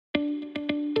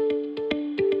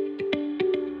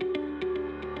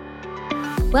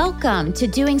Welcome to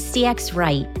Doing CX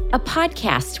Right, a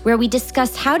podcast where we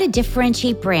discuss how to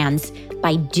differentiate brands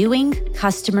by doing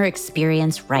customer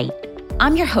experience right.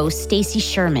 I'm your host, Stacy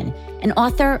Sherman, an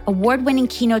author, award-winning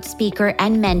keynote speaker,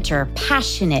 and mentor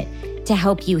passionate to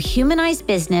help you humanize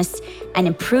business and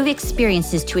improve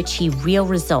experiences to achieve real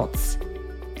results.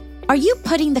 Are you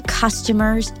putting the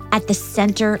customers at the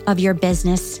center of your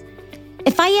business?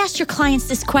 If I asked your clients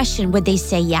this question, would they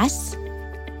say yes?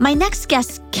 My next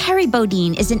guest, Kerry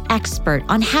Bodine, is an expert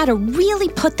on how to really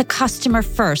put the customer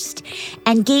first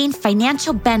and gain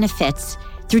financial benefits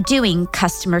through doing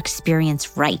customer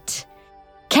experience right.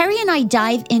 Kerry and I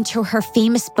dive into her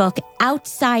famous book,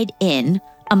 Outside In,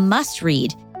 a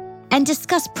must-read, and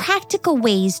discuss practical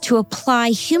ways to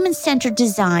apply human-centered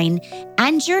design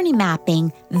and journey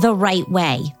mapping the right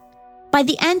way. By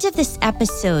the end of this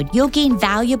episode, you'll gain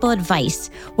valuable advice,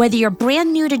 whether you're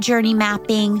brand new to journey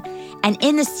mapping and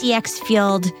in the CX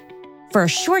field for a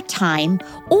short time,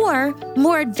 or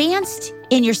more advanced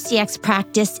in your CX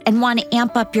practice and want to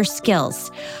amp up your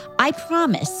skills. I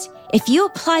promise, if you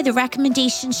apply the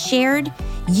recommendations shared,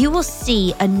 you will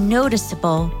see a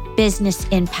noticeable business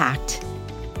impact.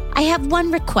 I have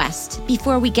one request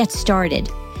before we get started.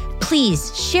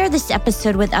 Please share this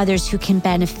episode with others who can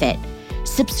benefit.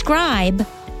 Subscribe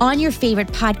on your favorite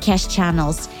podcast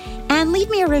channels and leave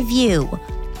me a review.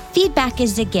 Feedback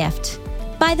is a gift.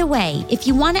 By the way, if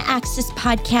you want to access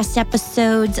podcast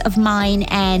episodes of mine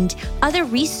and other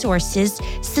resources,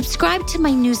 subscribe to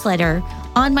my newsletter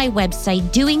on my website,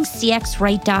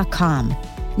 doingcxright.com.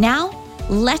 Now,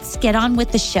 let's get on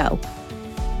with the show.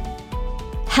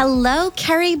 Hello,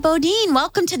 Kerry Bodine.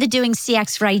 Welcome to the Doing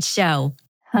CX Right show.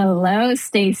 Hello,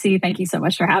 Stacy. Thank you so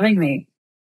much for having me.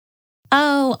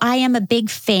 Oh, I am a big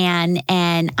fan,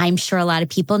 and I'm sure a lot of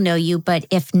people know you, but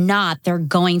if not, they're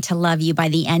going to love you by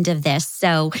the end of this.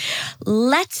 So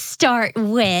let's start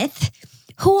with,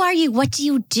 who are you? What do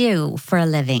you do for a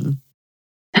living?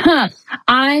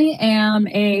 I am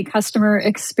a customer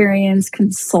experience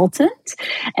consultant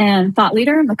and thought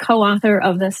leader. I'm the co-author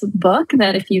of this book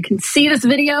that, if you can see, this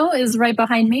video is right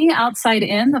behind me, Outside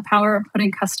In, the power of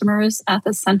putting customers at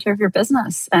the center of your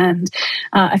business. And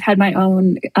I've had my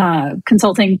own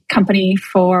consulting company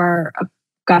for,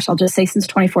 I'll just say since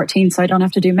 2014, so I don't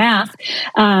have to do math.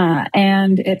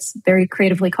 And it's very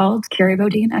creatively called Kerry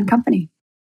Bodine and Company.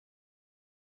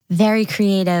 Very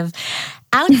creative.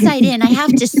 Outside In, I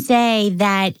have to say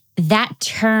that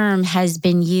term has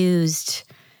been used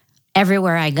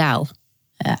everywhere I go.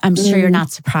 I'm sure you're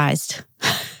not surprised.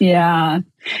 Yeah,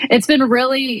 it's been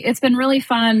really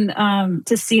fun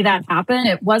to see that happen.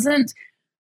 It wasn't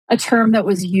a term that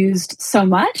was used so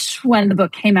much when the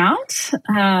book came out,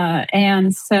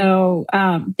 and so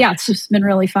it's just been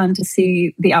really fun to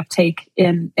see the uptake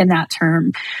in that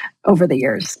term over the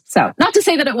years. So, not to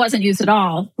say that it wasn't used at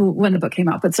all when the book came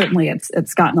out, but certainly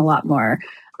it's gotten a lot more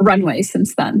runway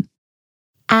since then.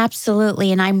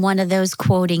 Absolutely. And I'm one of those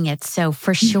quoting it. So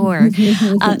for sure.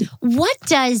 What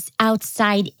does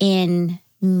Outside In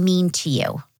mean to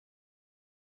you?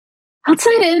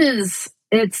 Outside In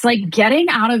it's like getting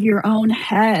out of your own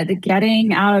head,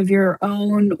 getting out of your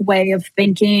own way of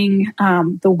thinking,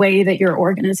 the way that your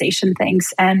organization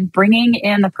thinks, and bringing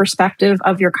in the perspective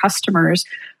of your customers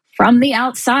from the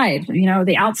outside,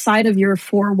 the outside of your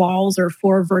four walls or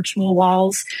four virtual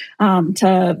walls,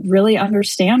 to really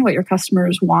understand what your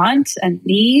customers want and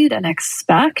need and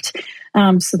expect,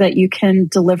 so that you can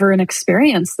deliver an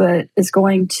experience that is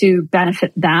going to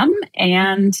benefit them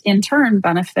and in turn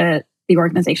benefit the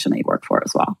organization they work for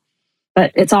as well.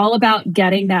 But it's all about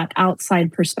getting that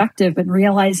outside perspective and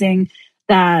realizing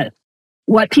that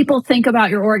what people think about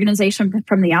your organization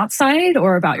from the outside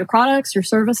or about your products, your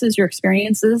services, your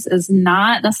experiences is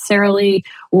not necessarily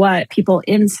what people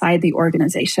inside the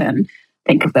organization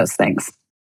think of those things.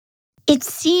 It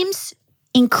seems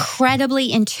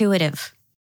incredibly intuitive.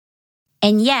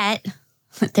 And yet,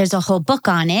 there's a whole book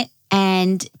on it,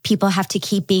 and people have to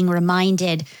keep being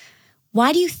reminded,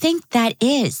 why do you think that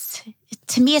is?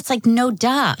 To me, it's like, no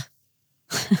duh.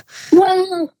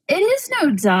 Well, it is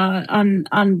no duh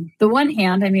on the one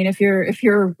hand. I mean, if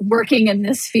you're working in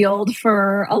this field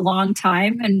for a long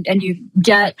time and you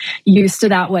get used to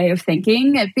that way of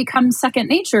thinking, it becomes second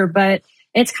nature. But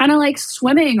it's kind of like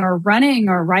swimming or running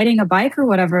or riding a bike or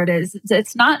whatever it is.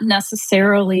 It's not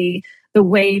necessarily the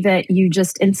way that you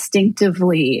just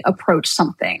instinctively approach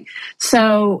something.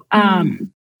 So,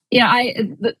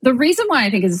 the reason why I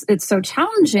think it's so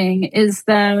challenging is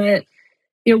that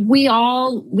we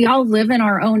all live in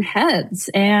our own heads,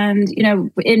 and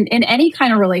in any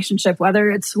kind of relationship,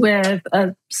 whether it's with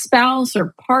a spouse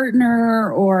or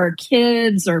partner or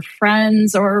kids or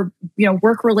friends or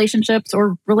work relationships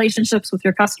or relationships with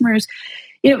your customers,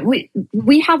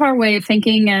 we have our way of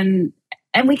thinking, and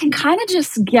we can kind of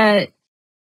just get,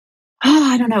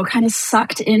 I don't know, kind of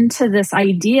sucked into this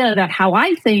idea that how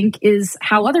I think is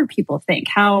how other people think,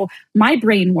 how my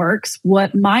brain works,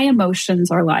 what my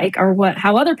emotions are like, or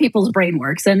how other people's brain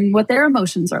works and what their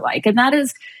emotions are like. And that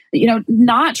is,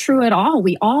 not true at all.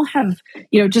 We all have,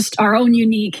 just our own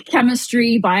unique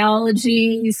chemistry,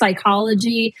 biology,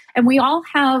 psychology, and we all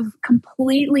have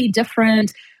completely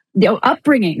different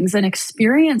upbringings and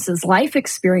experiences, life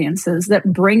experiences that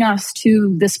bring us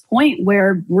to this point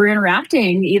where we're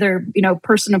interacting either,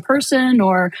 person to person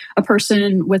or a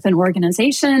person with an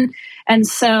organization. And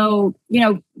so,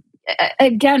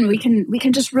 again, we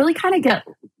can just really kind of get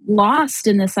lost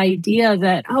in this idea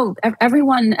that,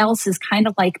 everyone else is kind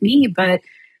of like me, but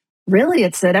really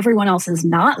it's that everyone else is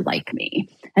not like me.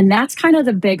 And that's kind of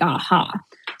the big aha.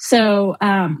 So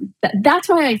that's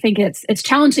why I think it's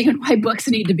challenging and why books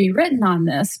need to be written on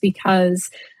this, because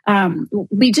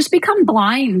we just become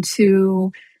blind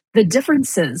to the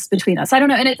differences between us. I don't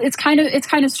know, and it's kind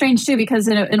of strange too, because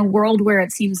in a world where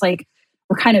it seems like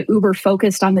we're kind of uber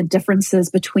focused on the differences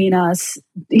between us,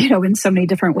 in so many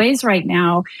different ways right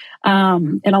now.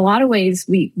 In a lot of ways,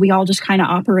 we all just kind of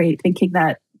operate thinking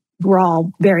that we're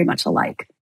all very much alike.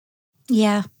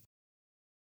 Yeah.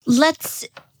 Let's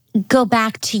go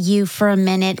back to you for a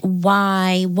minute.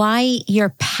 Why your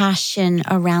passion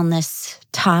around this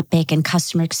topic and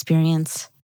customer experience?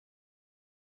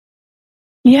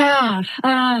 Yeah.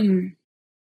 I'm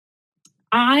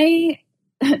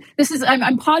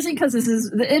pausing because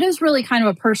it is really kind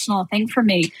of a personal thing for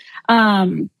me.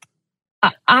 I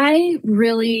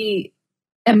really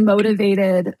am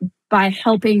motivated by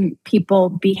helping people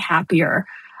be happier.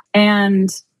 And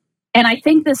I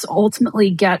think this ultimately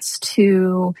gets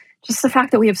to just the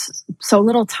fact that we have so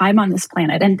little time on this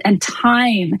planet, and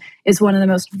time is one of the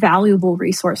most valuable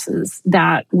resources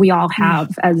that we all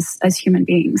have as human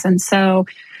beings. And so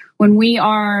when we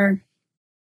are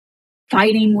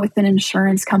fighting with an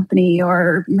insurance company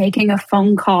or making a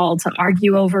phone call to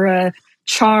argue over a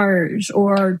charge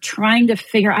or trying to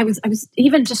figure, I was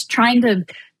even just trying to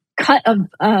cut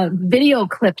a video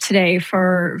clip today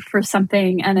for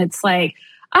something, and it's like,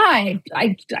 I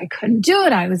couldn't do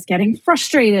it. I was getting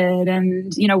frustrated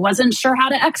and, wasn't sure how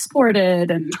to export it.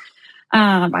 And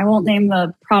I won't name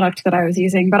the product that I was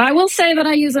using, but I will say that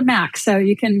I use a Mac. So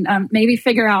you can maybe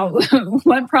figure out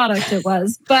what product it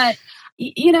was. But,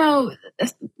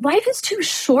 life is too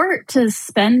short to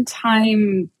spend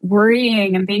time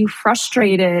worrying and being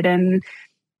frustrated and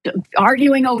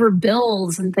arguing over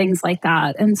bills and things like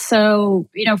that. And so,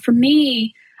 for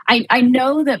me, I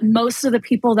know that most of the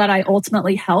people that I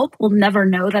ultimately help will never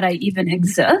know that I even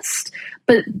exist.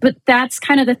 But that's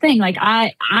kind of the thing. Like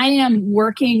I am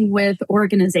working with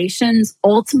organizations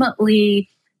ultimately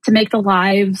to make the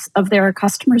lives of their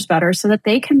customers better so that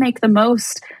they can make the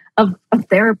most of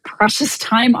their precious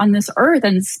time on this earth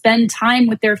and spend time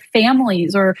with their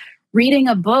families or reading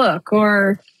a book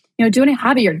or doing a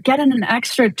hobby or getting an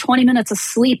extra 20 minutes of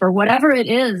sleep or whatever it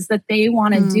is that they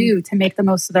want to do to make the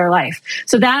most of their life.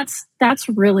 So that's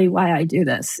really why I do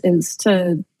this, is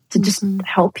to just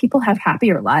help people have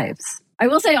happier lives. I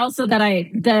will say also that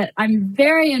I'm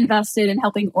very invested in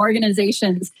helping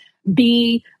organizations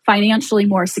be financially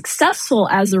more successful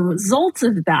as a result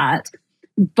of that.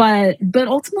 But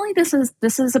ultimately this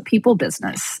is a people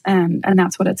business, and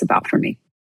that's what it's about for me.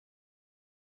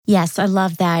 Yes, I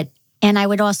love that. And I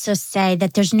would also say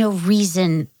that there's no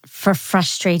reason for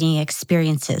frustrating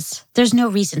experiences. There's no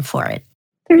reason for it.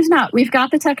 There's not. We've got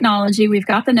the technology, we've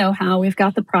got the know-how, we've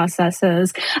got the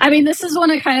processes. I mean, this is one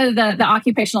of kind of the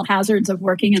occupational hazards of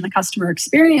working in the customer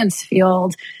experience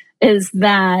field, is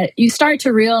that you start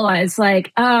to realize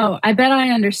like, oh, I bet I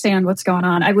understand what's going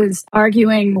on. I was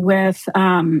arguing with,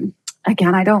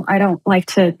 again, I don't like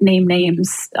to name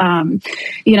names,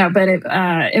 but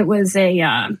it was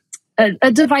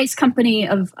a device company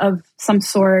of some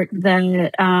sort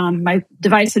that my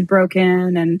device had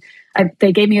broken, and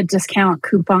they gave me a discount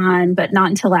coupon, but not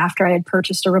until after I had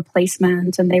purchased a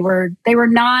replacement. And they were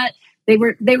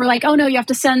like, oh no, you have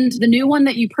to send the new one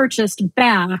that you purchased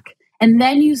back and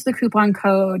then use the coupon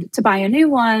code to buy a new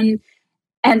one.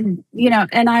 And,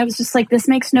 and I was just like, this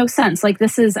makes no sense. Like,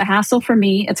 this is a hassle for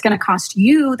me. It's going to cost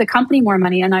you, the company, more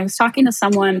money. And I was talking to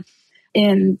someone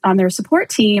on their support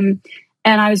team,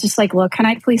 and I was just like, look, can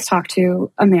I please talk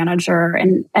to a manager?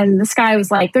 And this guy was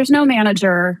like, there's no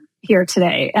manager here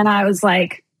today. And I was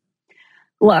like,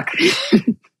 look,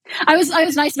 I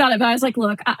was nice about it, but I was like,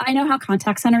 look, I know how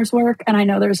contact centers work, and I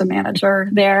know there's a manager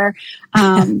there.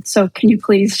 So can you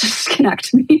please just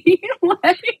connect me?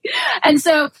 And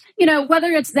so,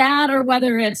 whether it's that or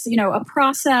whether it's, a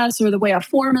process or the way a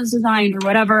form is designed or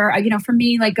whatever, for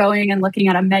me, like going and looking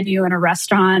at a menu in a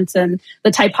restaurant and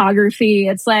the typography,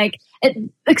 it's like,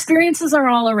 experiences are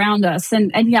all around us.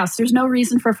 And yes, there's no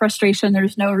reason for frustration.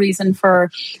 There's no reason for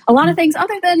a lot of things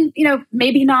other than,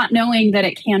 maybe not knowing that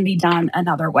it can be done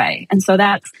another way. And so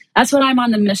that's what I'm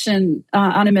on a mission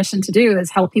to do, is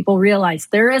help people realize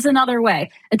there is another way.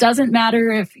 It doesn't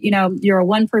matter if, you're a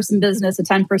 1-person business, a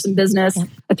 10-person business,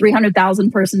 a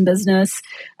 300,000 person business,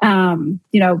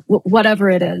 whatever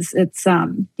it is, it's,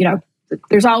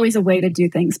 there's always a way to do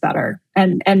things better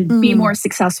and be more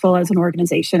successful as an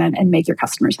organization and make your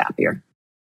customers happier.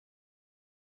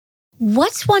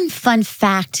 What's one fun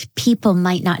fact people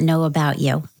might not know about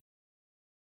you?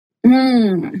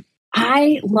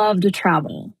 I love to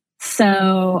travel.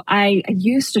 So I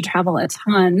used to travel a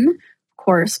ton, of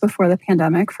course, before the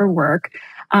pandemic for work.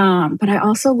 But I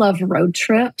also love road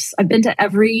trips. I've been to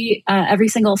every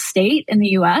single state in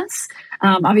the U.S.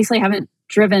 Obviously, I haven't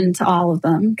driven to all of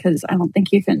them because I don't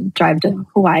think you can drive to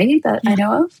Hawaii that I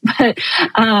know of. But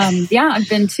I've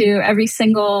been to every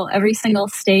single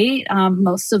state,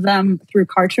 most of them through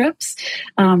car trips.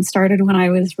 Started when I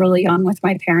was really young with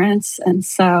my parents. And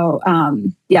so,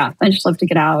 I just love to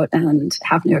get out and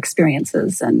have new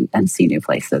experiences and see new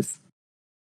places.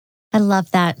 I love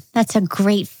that. That's a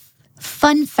great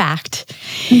fun fact.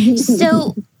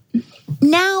 So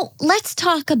now let's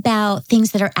talk about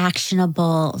things that are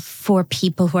actionable for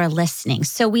people who are listening.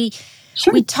 So we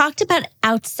talked about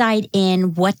outside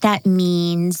in, what that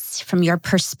means from your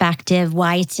perspective,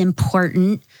 why it's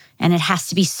important, and it has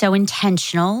to be so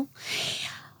intentional.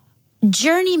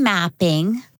 Journey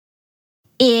mapping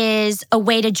is a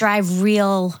way to drive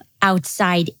real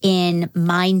outside in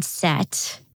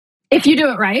mindset. If you do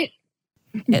it right.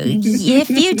 If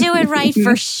you do it right,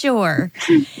 for sure.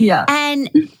 Yeah. And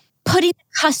putting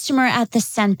the customer at the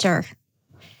center.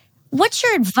 What's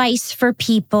your advice for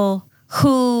people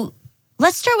who,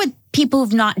 let's start with people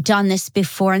who've not done this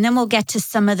before, and then we'll get to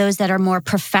some of those that are more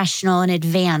professional and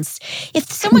advanced.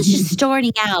 If someone's just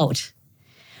starting out,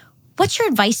 what's your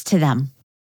advice to them?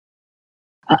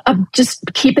 Just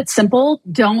keep it simple.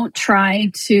 Don't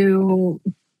try to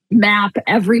map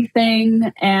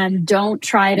everything, and don't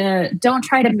try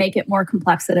to make it more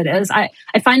complex than it is. I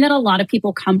find that a lot of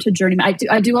people come to journey.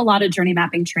 I do a lot of journey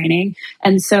mapping training,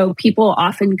 and so people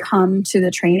often come to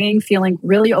the training feeling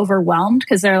really overwhelmed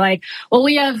because they're like, "Well,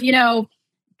 we have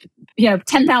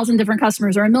 10,000 different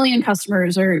customers, or 1 million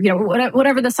customers, or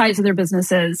whatever the size of their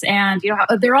business is, and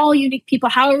they're all unique people.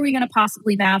 How are we going to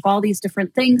possibly map all these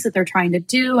different things that they're trying to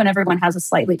do? And everyone has a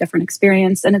slightly different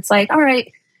experience." And it's like, all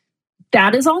right.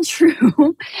 That is all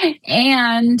true.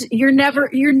 And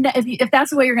if that's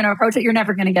the way you're going to approach it, you're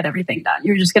never going to get everything done.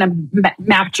 You're just going to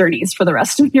map journeys for the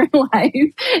rest of your life,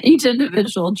 each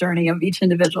individual journey of each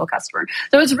individual customer.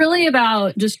 So it's really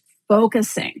about just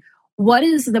focusing. What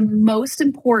is the most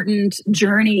important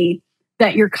journey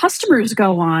that your customers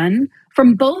go on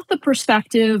from both the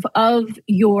perspective of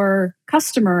your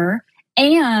customer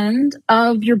and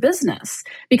of your business?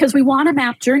 Because we want to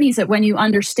map journeys that when you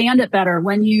understand it better,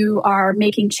 when you are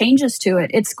making changes to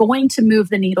it, it's going to move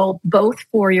the needle both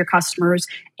for your customers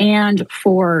and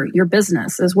for your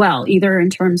business as well, either in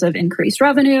terms of increased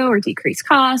revenue or decreased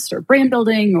cost or brand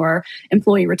building or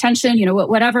employee retention,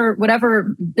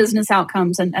 whatever business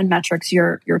outcomes and metrics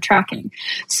you're tracking.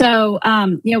 So,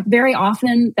 very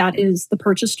often that is the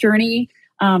purchase journey.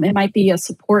 It might be a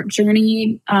support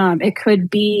journey. It could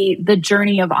be the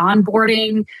journey of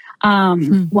onboarding.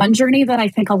 One journey that I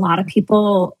think a lot of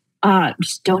people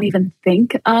just don't even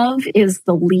think of is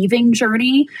the leaving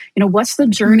journey. What's the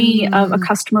journey of a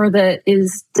customer that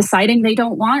is deciding they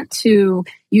don't want to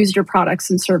use your products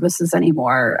and services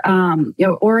anymore,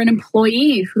 or an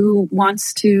employee who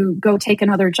wants to go take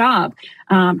another job.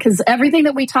 Because everything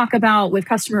that we talk about with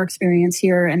customer experience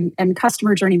here and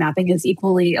customer journey mapping is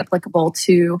equally applicable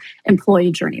to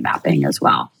employee journey mapping as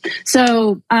well.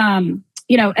 So, and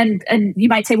you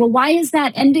might say, well, why is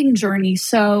that ending journey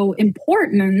so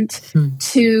important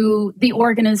to the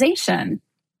organization?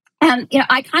 And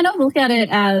I kind of look at it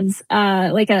as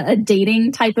like a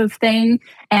dating type of thing.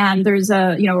 And there's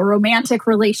a romantic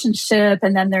relationship,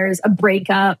 and then there's a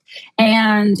breakup.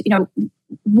 And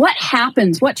what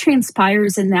happens? What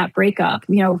transpires in that breakup?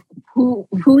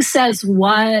 Who says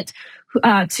what?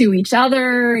 to each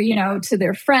other, to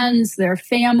their friends, their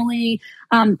family.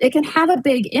 It can have a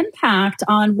big impact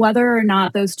on whether or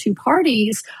not those two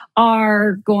parties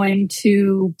are going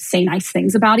to say nice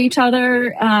things about each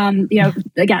other.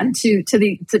 Again,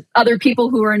 to other people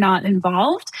who are not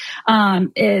involved.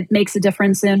 It makes a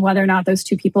difference in whether or not those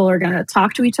two people are going to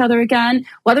talk to each other again,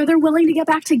 whether they're willing to get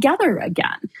back together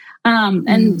again.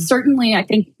 And certainly, I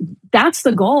think that's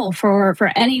the goal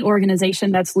for any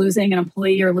organization that's losing an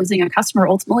employee or losing a customer.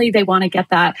 Ultimately, they want to get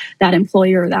that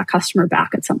employee or that customer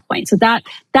back at some point. So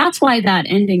that's why that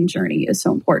ending journey is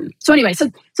so important. So anyway, so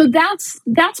that's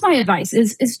my advice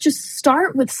is just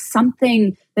start with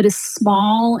something that is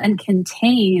small and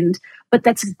contained, but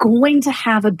that's going to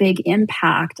have a big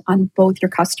impact on both your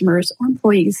customers or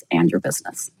employees and your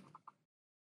business.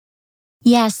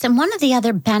 Yes, and one of the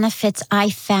other benefits I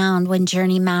found when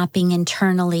journey mapping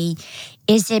internally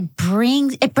is it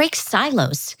breaks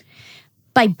silos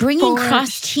by bringing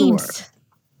cross teams,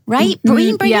 right?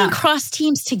 Mm-hmm. Bringing cross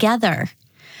teams together.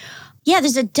 Yeah,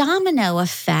 there's a domino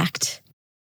effect,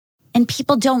 and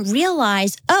people don't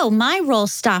realize, oh, my role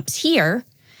stops here.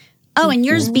 Oh, and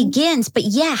yours begins. But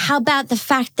yeah, how about the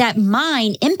fact that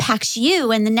mine impacts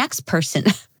you and the next person?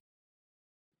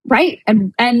 Right.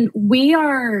 And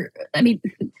we're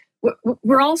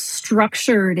all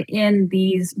structured in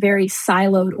these very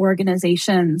siloed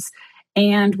organizations,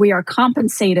 and we are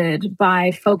compensated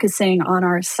by focusing on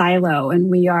our silo, and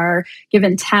we are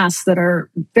given tasks that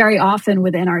are very often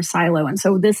within our silo. And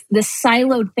so this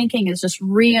siloed thinking is just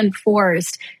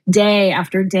reinforced day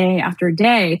after day after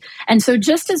day. And so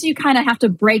just as you kind of have to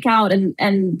break out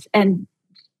and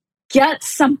get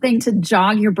something to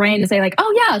jog your brain to say like,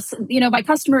 oh yes, my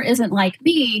customer isn't like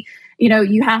me.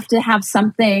 You have to have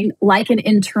something like an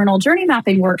internal journey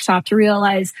mapping workshop to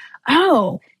realize,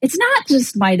 oh, it's not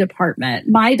just my department.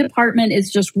 My department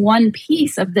is just one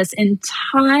piece of this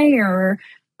entire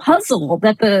puzzle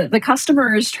that the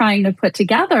customer is trying to put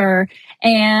together,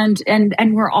 and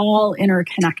we're all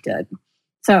interconnected.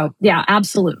 So yeah,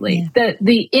 absolutely. Yeah.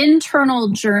 The internal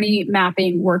journey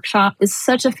mapping workshop is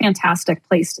such a fantastic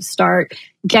place to start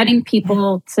getting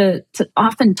people to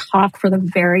often talk for the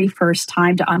very first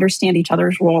time, to understand each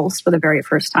other's roles for the very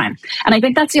first time. And I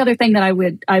think that's the other thing that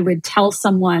I would tell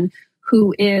someone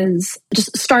who is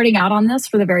just starting out on this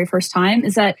for the very first time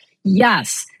is that,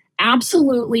 yes,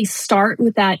 absolutely start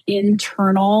with that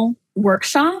internal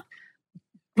workshop.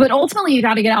 But ultimately, you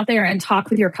got to get out there and talk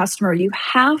with your customer. You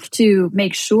have to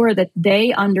make sure that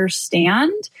they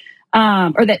understand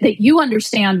or that you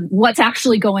understand what's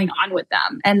actually going on with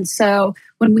them. And so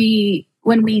when we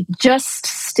just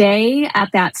stay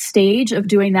at that stage of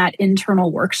doing that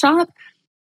internal workshop,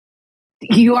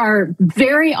 you are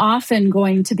very often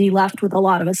going to be left with a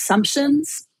lot of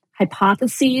assumptions,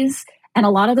 hypotheses, and a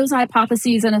lot of those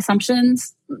hypotheses and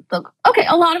assumptions, okay,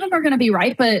 a lot of them are going to be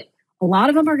right, but a lot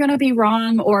of them are going to be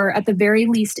wrong or at the very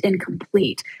least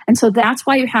incomplete. And so that's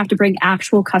why you have to bring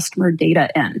actual customer data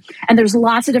in. And there's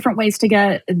lots of different ways to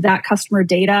get that customer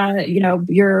data,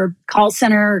 your call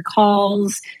center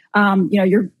calls,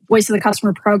 your voice of the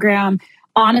customer program.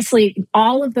 Honestly,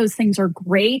 all of those things are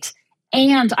great.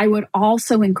 And I would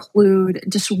also include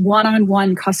just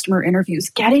one-on-one customer interviews,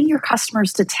 getting your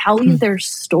customers to tell you their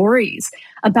stories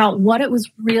about what it was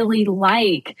really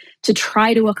like to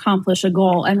try to accomplish a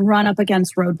goal and run up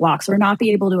against roadblocks or not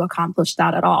be able to accomplish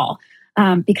that at all.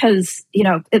 Because,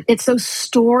 it's those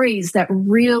stories that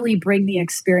really bring the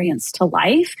experience to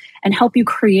life and help you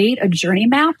create a journey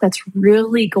map that's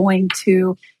really going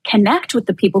to connect with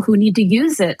the people who need to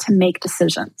use it to make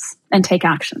decisions and take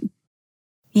action.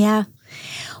 Yeah.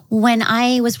 When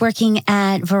I was working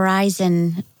at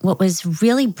Verizon, what was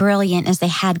really brilliant is they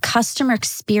had customer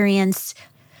experience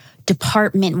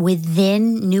department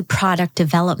within new product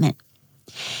development.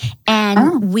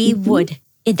 And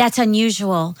that's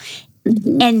unusual.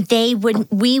 Mm-hmm. And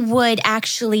we would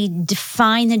actually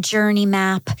define the journey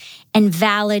map and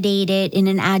validate it in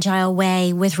an agile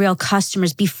way with real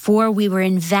customers before we were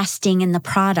investing in the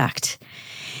product.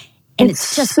 And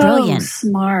it's just so brilliant.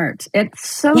 Smart. It's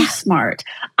so smart.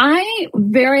 I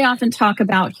very often talk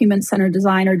about human-centered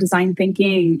design or design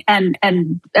thinking, and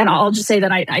I'll just say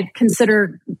that I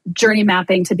consider journey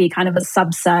mapping to be kind of a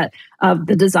subset of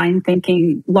the design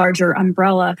thinking larger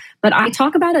umbrella. But I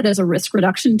talk about it as a risk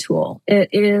reduction tool. It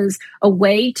is a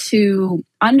way to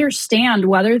understand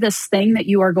whether this thing that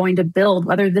you are going to build,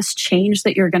 whether this change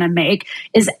that you're going to make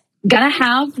is going to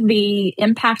have the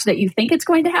impact that you think it's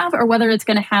going to have, or whether it's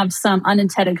going to have some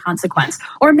unintended consequence,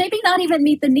 or maybe not even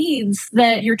meet the needs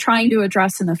that you're trying to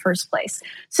address in the first place.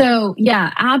 So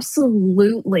yeah,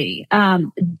 absolutely.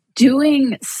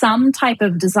 Doing some type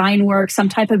of design work, some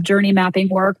type of journey mapping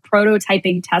work,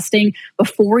 prototyping, testing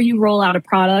before you roll out a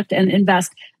product and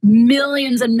invest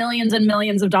millions and millions and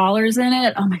millions of dollars in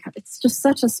it. Oh my God, it's just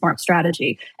such a smart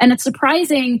strategy. And it's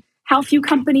surprising how few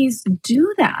companies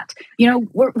do that.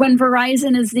 When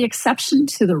Verizon is the exception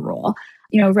to the rule,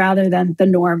 rather than the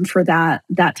norm for that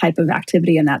type of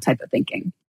activity and that type of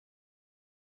thinking.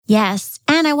 Yes.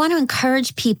 And I want to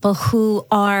encourage people who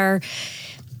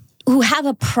have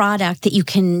a product that you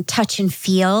can touch and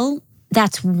feel.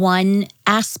 That's one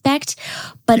aspect.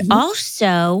 But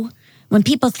also, when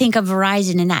people think of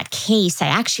Verizon in that case, I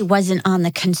actually wasn't on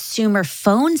the consumer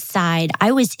phone side.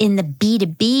 I was in the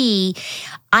B2B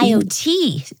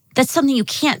IoT. That's something you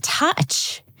can't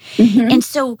touch. And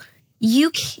so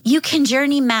you can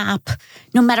journey map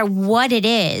no matter what it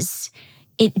is.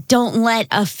 Don't let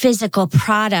a physical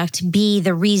product be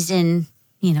the reason,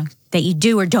 that you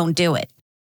do or don't do it.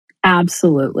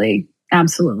 Absolutely.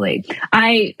 Absolutely.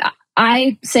 I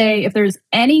say if there's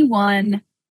anyone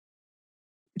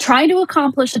trying to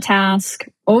accomplish a task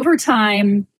over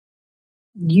time,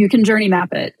 you can journey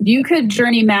map it. You could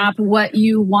journey map what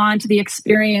you want the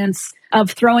experience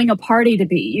of throwing a party to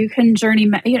be. You can journey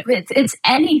map, it's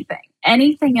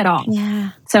anything at all.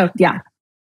 Yeah. So, yeah.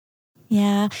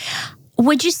 Yeah.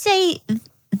 Would you say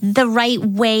the right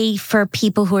way for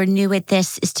people who are new at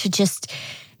this is to just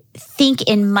think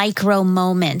in micro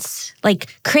moments, like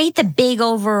create the big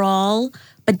overall,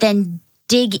 but then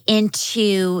dig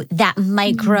into that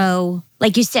micro,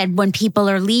 like you said, when people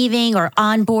are leaving or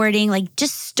onboarding, like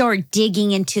just start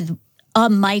digging into a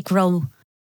micro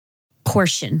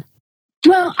portion?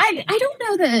 Well, I don't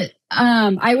know that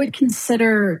I would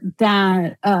consider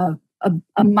that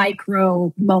a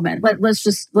micro moment.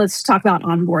 Let's talk about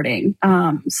onboarding.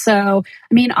 So,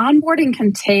 onboarding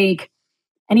can take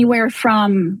anywhere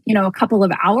from, a couple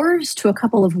of hours to a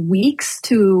couple of weeks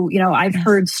to, I've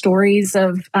heard stories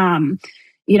of,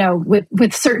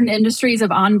 with certain industries of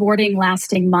onboarding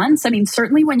lasting months.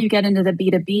 Certainly when you get into the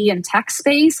B2B and tech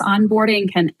space, onboarding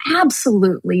can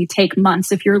absolutely take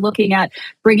months if you're looking at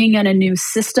bringing in a new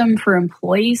system for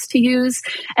employees to use.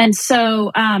 And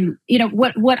so,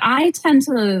 what I tend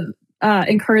to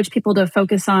encourage people to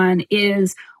focus on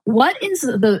is what is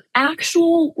the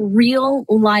actual real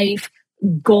life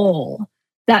goal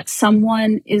that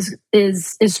someone is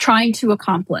trying to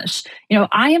accomplish.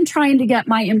 I am trying to get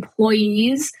my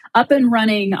employees up and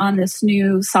running on this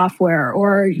new software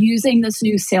or using this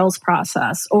new sales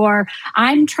process, or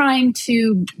I'm trying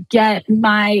to get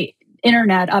my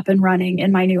internet up and running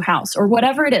in my new house, or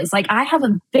whatever it is. Like, I have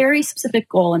a very specific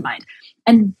goal in mind.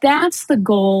 And that's the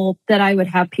goal that I would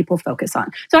have people focus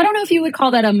on. So I don't know if you would call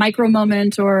that a micro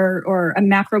moment or a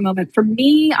macro moment. For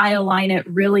me, I align it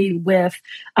really with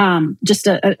just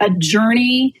a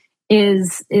journey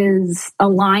is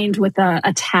aligned with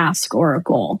a task or a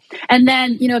goal. And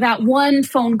then, that one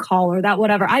phone call or that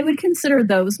whatever, I would consider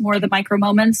those more the micro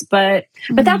moments. But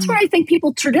that's where I think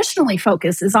people traditionally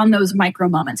focus, is on those micro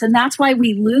moments. And that's why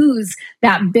we lose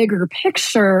that bigger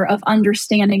picture of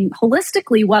understanding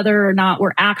holistically whether or not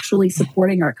we're actually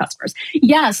supporting our customers.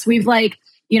 Yes, we've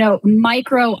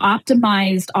micro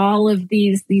optimized all of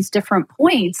these different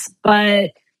points,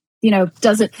 but do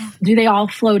they all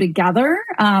flow together?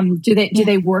 Do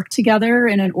they work together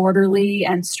in an orderly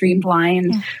and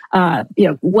streamlined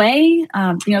way?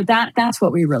 That's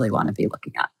what we really want to be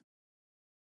looking at.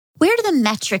 Where do the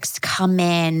metrics come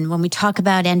in when we talk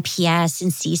about NPS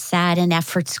and CSAT and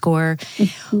effort score?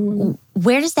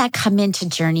 Where does that come into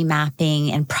journey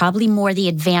mapping, and probably more the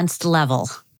advanced level?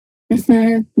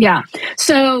 Yeah.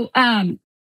 So,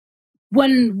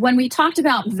 when we talked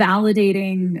about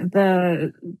validating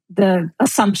the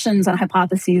assumptions and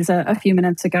hypotheses a few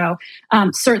minutes ago,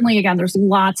 certainly, again, there's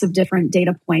lots of different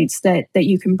data points that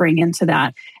you can bring into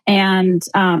that. And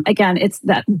again, it's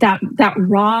that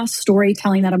raw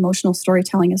storytelling, that emotional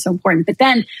storytelling is so important. But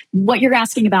then what you're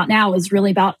asking about now is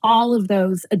really about all of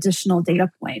those additional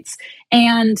data points.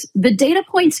 And the data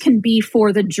points can be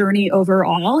for the journey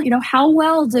overall. How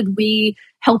well did we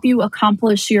help you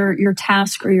accomplish your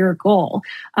task or your goal?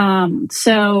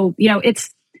 So,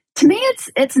 to me,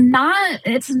 it's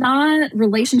not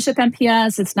relationship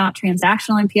NPS. It's not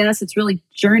transactional NPS. It's really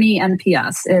journey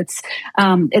NPS.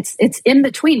 It's in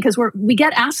between, because we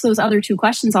get asked those other two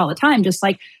questions all the time, just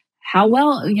like, how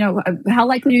well, how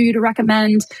likely are you to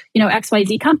recommend,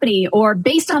 XYZ company, or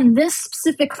based on this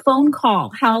specific phone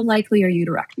call, how likely are you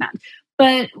to recommend?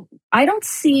 But I don't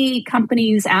see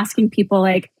companies asking people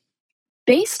like,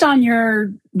 based on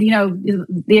your, the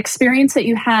experience that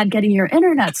you had getting your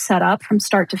internet set up from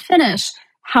start to finish,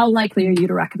 how likely are you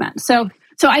to recommend? So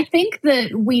I think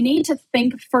that we need to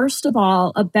think first of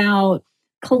all about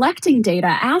collecting data,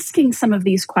 asking some of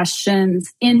these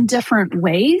questions in different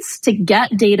ways to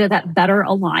get data that better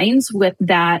aligns with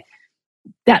that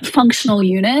functional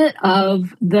unit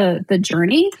of the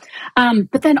journey,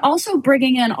 but then also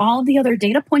bringing in all the other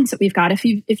data points that we've got.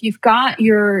 If you've got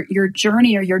your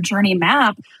journey or your journey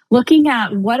map, looking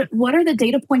at what are the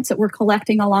data points that we're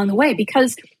collecting along the way.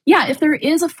 Because if there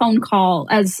is a phone call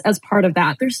as part of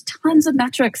that, there's tons of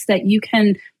metrics that you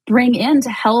can bring in to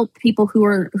help people who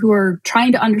are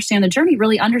trying to understand the journey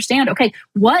really understand, okay,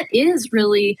 what is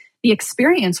really the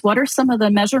experience? What are some of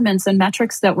the measurements and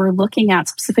metrics that we're looking at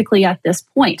specifically at this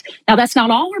point? Now, that's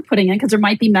not all we're putting in, because there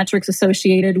might be metrics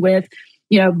associated with,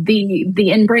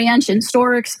 the in-branch,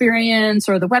 in-store experience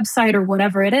or the website or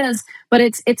whatever it is. But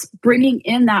it's bringing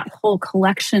in that whole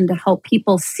collection to help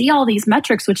people see all these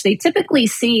metrics, which they typically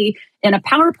see in a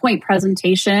PowerPoint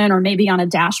presentation or maybe on a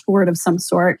dashboard of some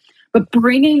sort, but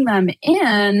bringing them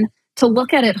in to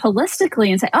look at it holistically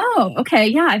and say, oh, okay,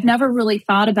 yeah, I've never really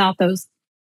thought about those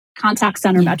contact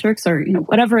center metrics or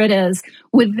whatever it is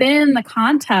within the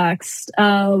context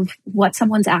of what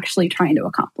someone's actually trying to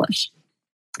accomplish.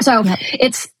 So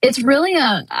it's really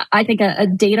I think a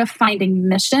data finding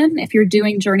mission if you're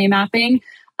doing journey mapping.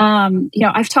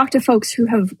 I've talked to folks who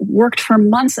have worked for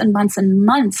months and months and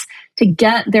months to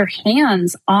get their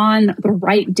hands on the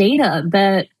right data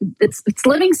that it's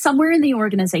living somewhere in the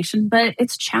organization, but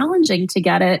it's challenging to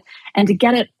get it and to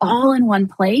get it all in one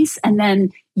place and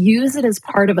then use it as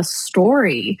part of a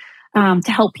story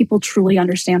to help people truly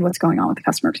understand what's going on with the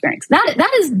customer experience.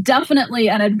 That is definitely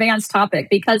an advanced topic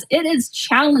because it is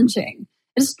challenging.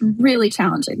 It's really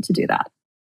challenging to do that.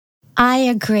 I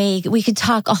agree. We could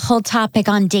talk a whole topic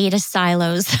on data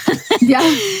silos.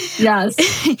 Yes.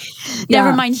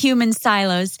 Never mind human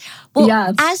silos.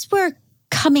 Well, as we're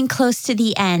coming close to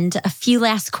the end, a few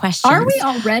last questions. Are we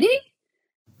already?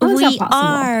 We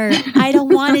are. I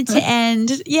don't want it to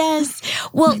end. Yes.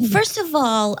 Well, first of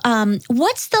all,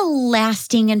 what's the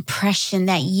lasting impression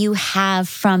that you have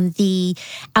from the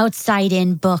Outside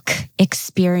In book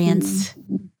experience?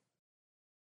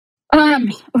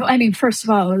 First of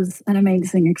all, it was an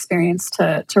amazing experience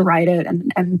to write it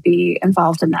and be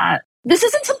involved in that. This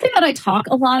isn't something that I talk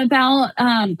a lot about,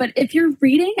 but if you're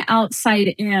reading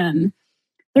Outside In,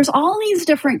 there's all these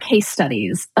different case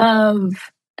studies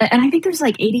and I think there's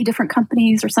like 80 different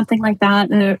companies or something like that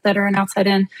that are in Outside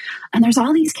In. And there's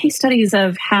all these case studies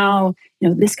of how,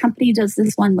 this company does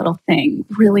this one little thing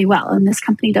really well, and this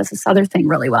company does this other thing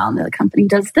really well, and the company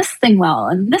does this thing well,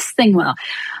 and this thing well.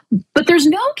 But there's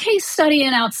no case study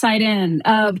in Outside In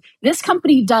of this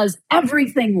company does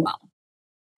everything well.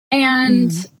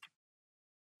 And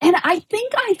I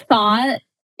think I thought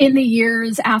in the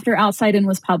years after Outside In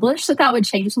was published that would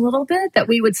change a little bit, that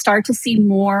we would start to see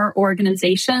more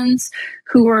organizations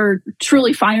who are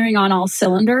truly firing on all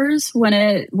cylinders when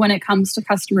it comes to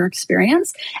customer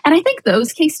experience. And I think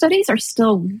those case studies are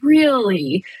still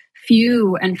really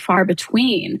few and far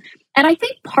between. And I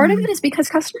think part of it is because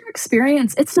customer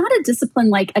experience, it's not a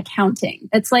discipline like accounting.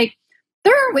 It's like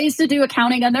there are ways to do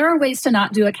accounting and there are ways to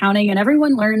not do accounting, and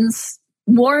everyone learns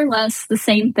more or less the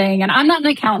same thing. And I'm not an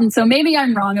accountant, so maybe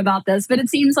I'm wrong about this, but it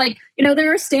seems like,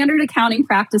 there are standard accounting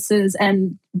practices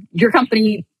and your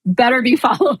company better be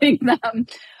following them.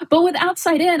 But with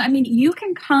Outside In, you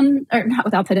can come, or not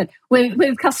with Outside In,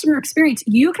 with customer experience,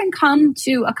 you can come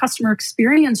to a customer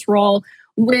experience role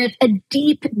with a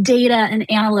deep data and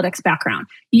analytics background.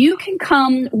 You can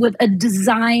come with a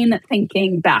design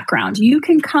thinking background. You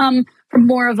can come from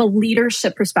more of a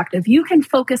leadership perspective. You can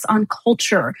focus on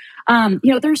culture.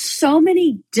 There's so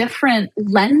many different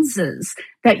lenses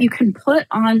that you can put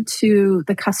onto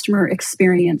the customer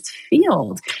experience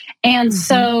field. And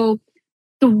so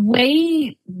the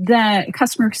way that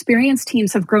customer experience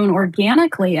teams have grown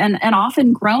organically and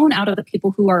often grown out of the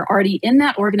people who are already in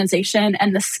that organization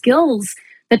and the skills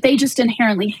that they just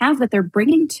inherently have that they're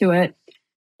bringing to it,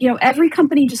 every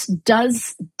company just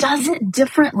does it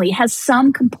differently, has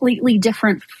some completely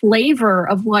different flavor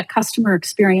of what customer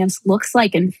experience looks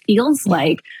like and feels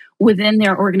like within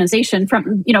their organization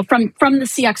from the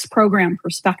CX program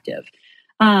perspective.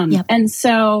 And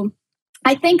so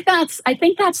I think that's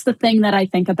the thing that I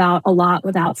think about a lot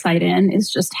with Outside In is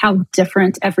just how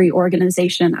different every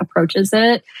organization approaches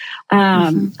it.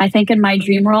 I think in my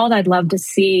dream world, I'd love to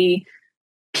see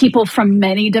people from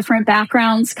many different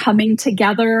backgrounds coming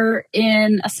together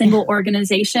in a single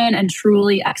organization and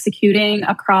truly executing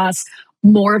across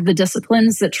more of the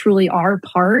disciplines that truly are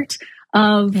part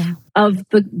of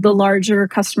the larger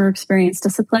customer experience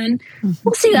discipline.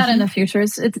 We'll see that in the future.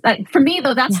 It's for me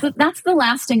though. That's the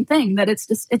lasting thing. That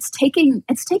it's taking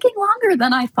longer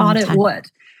than I thought it would.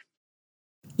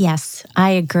 Yes, I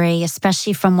agree,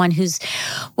 especially from one who's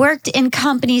worked in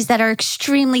companies that are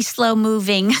extremely slow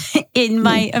moving in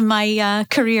my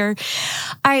career.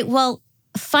 All right, well,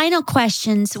 final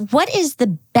questions. What is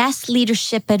the best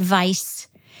leadership advice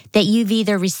that you've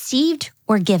either received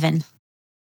or given?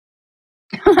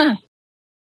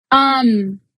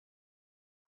 I'm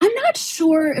not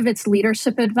sure if it's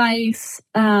leadership advice,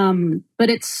 but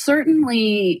it's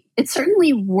certainly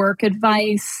work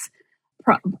advice,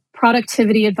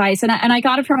 productivity advice. And I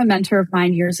got it from a mentor of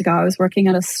mine years ago. I was working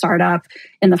at a startup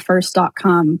in the first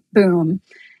 .com boom.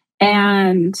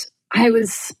 And I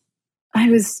was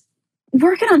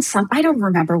working on I don't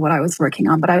remember what I was working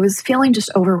on, but I was feeling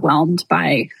just overwhelmed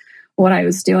by what I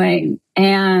was doing.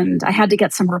 And I had to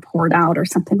get some report out or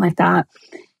something like that.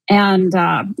 And,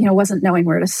 wasn't knowing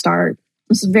where to start.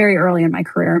 This was very early in my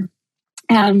career.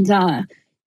 And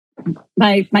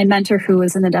my mentor, who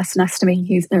was in the desk next to me,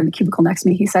 he's in the cubicle next to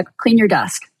me, he said, "Clean your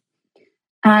desk."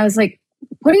 And I was like,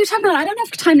 "What are you talking about? I don't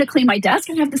have time to clean my desk.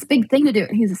 I have this big thing to do."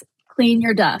 And he says, "Clean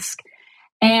your desk."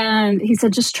 And he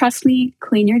said, "Just trust me,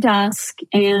 clean your desk,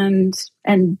 and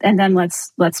then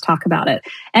let's talk about it."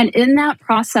 And in that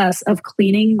process of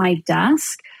cleaning my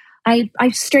desk, I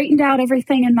straightened out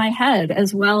everything in my head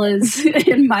as well as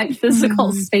in my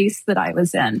physical space that I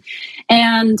was in.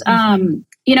 And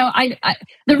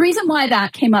the reason why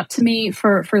that came up to me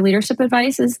for leadership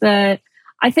advice is that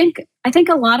I think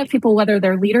a lot of people, whether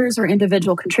they're leaders or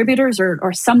individual contributors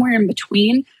or somewhere in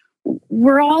between,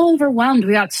 we're all overwhelmed.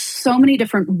 We got so many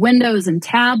different windows and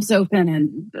tabs open,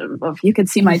 and if you could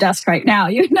see my desk right now,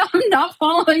 I'm not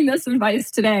following this advice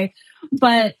today.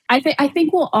 But I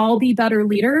think we'll all be better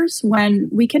leaders when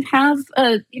we can have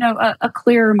a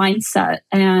clearer mindset,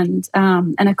 and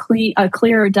a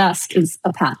clearer desk is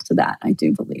a path to that. I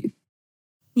do believe.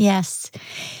 Yes.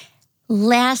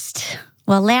 Last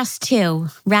two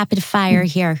rapid fire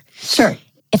here. Sure.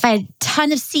 If I had a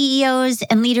ton of CEOs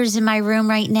and leaders in my room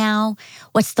right now,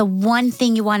 what's the one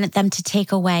thing you wanted them to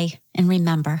take away and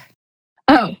remember?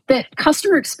 Oh, that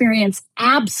customer experience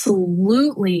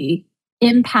absolutely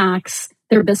impacts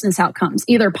their business outcomes,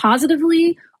 either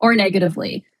positively or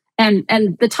negatively. And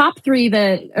the top three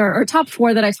or top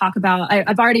four that I talk about,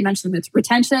 I've already mentioned them. It's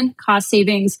retention, cost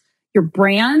savings, your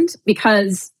brand,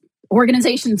 because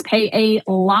organizations pay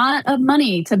a lot of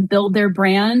money to build their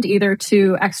brand, either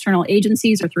to external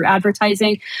agencies or through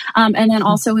advertising, and then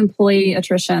also employee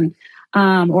attrition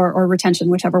or retention,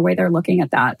 whichever way they're looking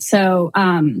at that. So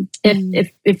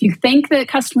if you think that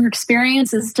customer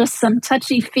experience is just some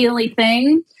touchy-feely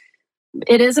thing,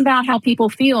 it is about how people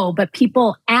feel, but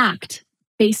people act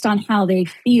based on how they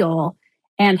feel,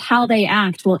 and how they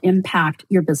act will impact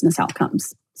your business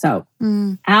outcomes. So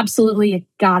absolutely, you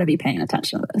got to be paying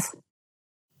attention to this.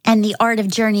 And the art of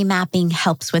journey mapping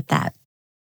helps with that.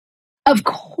 Of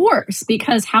course,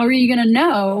 because how are you going to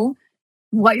know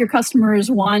what your customers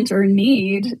want or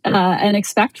need and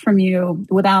expect from you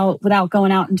without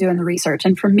going out and doing the research?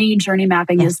 And for me, journey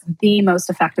mapping is the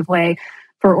most effective way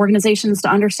for organizations to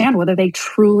understand whether they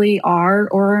truly are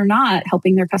or are not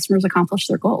helping their customers accomplish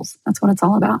their goals. That's what it's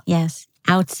all about. Yes,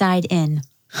 outside in.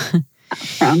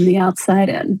 From the outside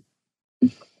in.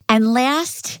 And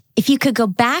last, if you could go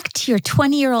back to your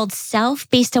 20-year-old self,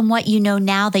 based on what you know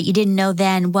now that you didn't know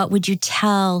then, what would you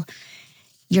tell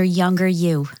your younger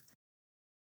you?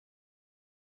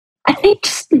 I think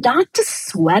just not to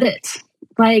sweat it.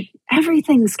 Like,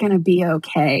 everything's going to be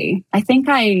okay. I think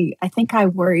I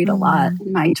worried a lot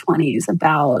in my 20s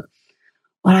about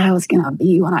what I was going to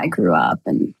be when I grew up.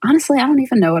 And honestly, I don't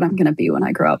even know what I'm going to be when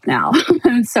I grow up now.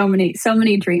 so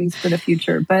many dreams for the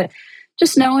future. But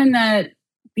just knowing that,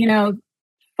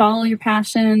 follow your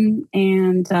passion,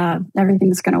 and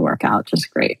everything's going to work out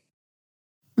just great.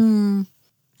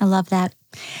 I love that.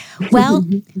 Well,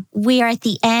 we are at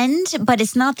the end, but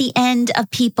it's not the end of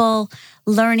people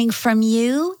learning from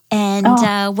you. And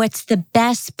what's the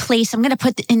best place? I'm going to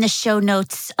put in the show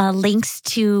notes links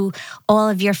to all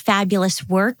of your fabulous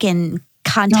work and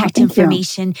contact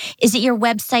information. Is it your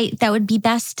website that would be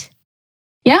best?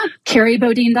 Yeah,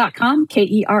 KerryBodine.com,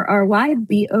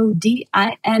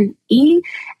 KerryBodine.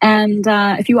 And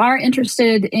if you are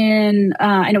interested in,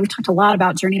 I know we talked a lot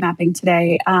about journey mapping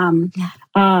today.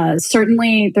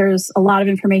 Certainly there's a lot of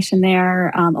information there,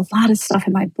 a lot of stuff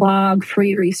in my blog,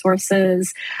 free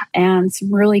resources, and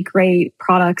some really great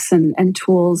products and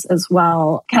tools as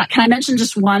well. Can I mention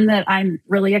just one that I'm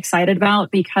really excited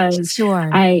about? Because sure.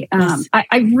 I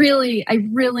really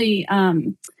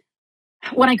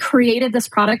when I created this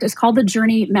product, it's called the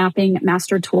Journey Mapping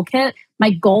Master Toolkit. My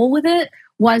goal with it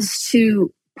was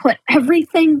to put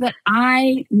everything that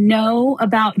I know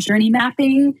about journey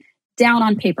mapping down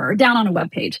on paper, down on a web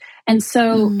page. And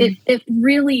so it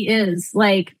really is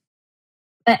like,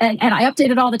 and I update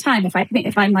it all the time. If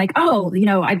I'm like, oh,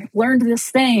 I've learned this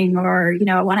thing, or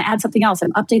I want to add something else,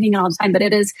 I'm updating it all the time. But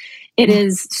it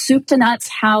is soup to nuts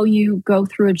how you go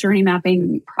through a journey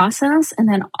mapping process, and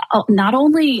then not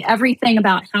only everything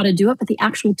about how to do it, but the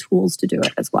actual tools to do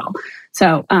it as well.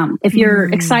 So if you're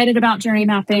excited about journey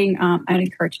mapping, I'd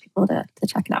encourage people to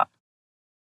check it out.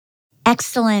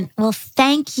 Excellent. Well,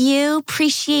 thank you.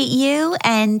 Appreciate you.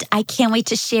 And I can't wait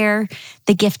to share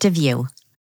the gift of you.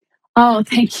 Oh,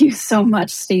 thank you so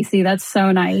much, Stacey. That's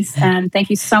so nice. And thank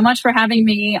you so much for having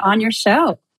me on your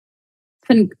show. It's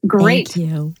been great. Thank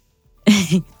you.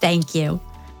 Thank you.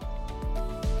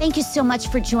 Thank you so much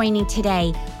for joining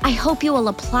today. I hope you will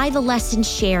apply the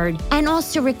lessons shared, and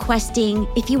also requesting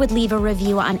if you would leave a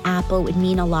review on Apple would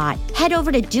mean a lot. Head over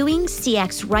to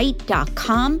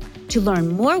doingcxright.com to learn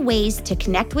more ways to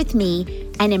connect with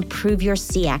me and improve your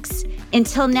CX.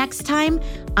 Until next time,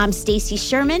 I'm Stacey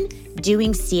Sherman,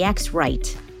 Doing CX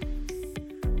Right.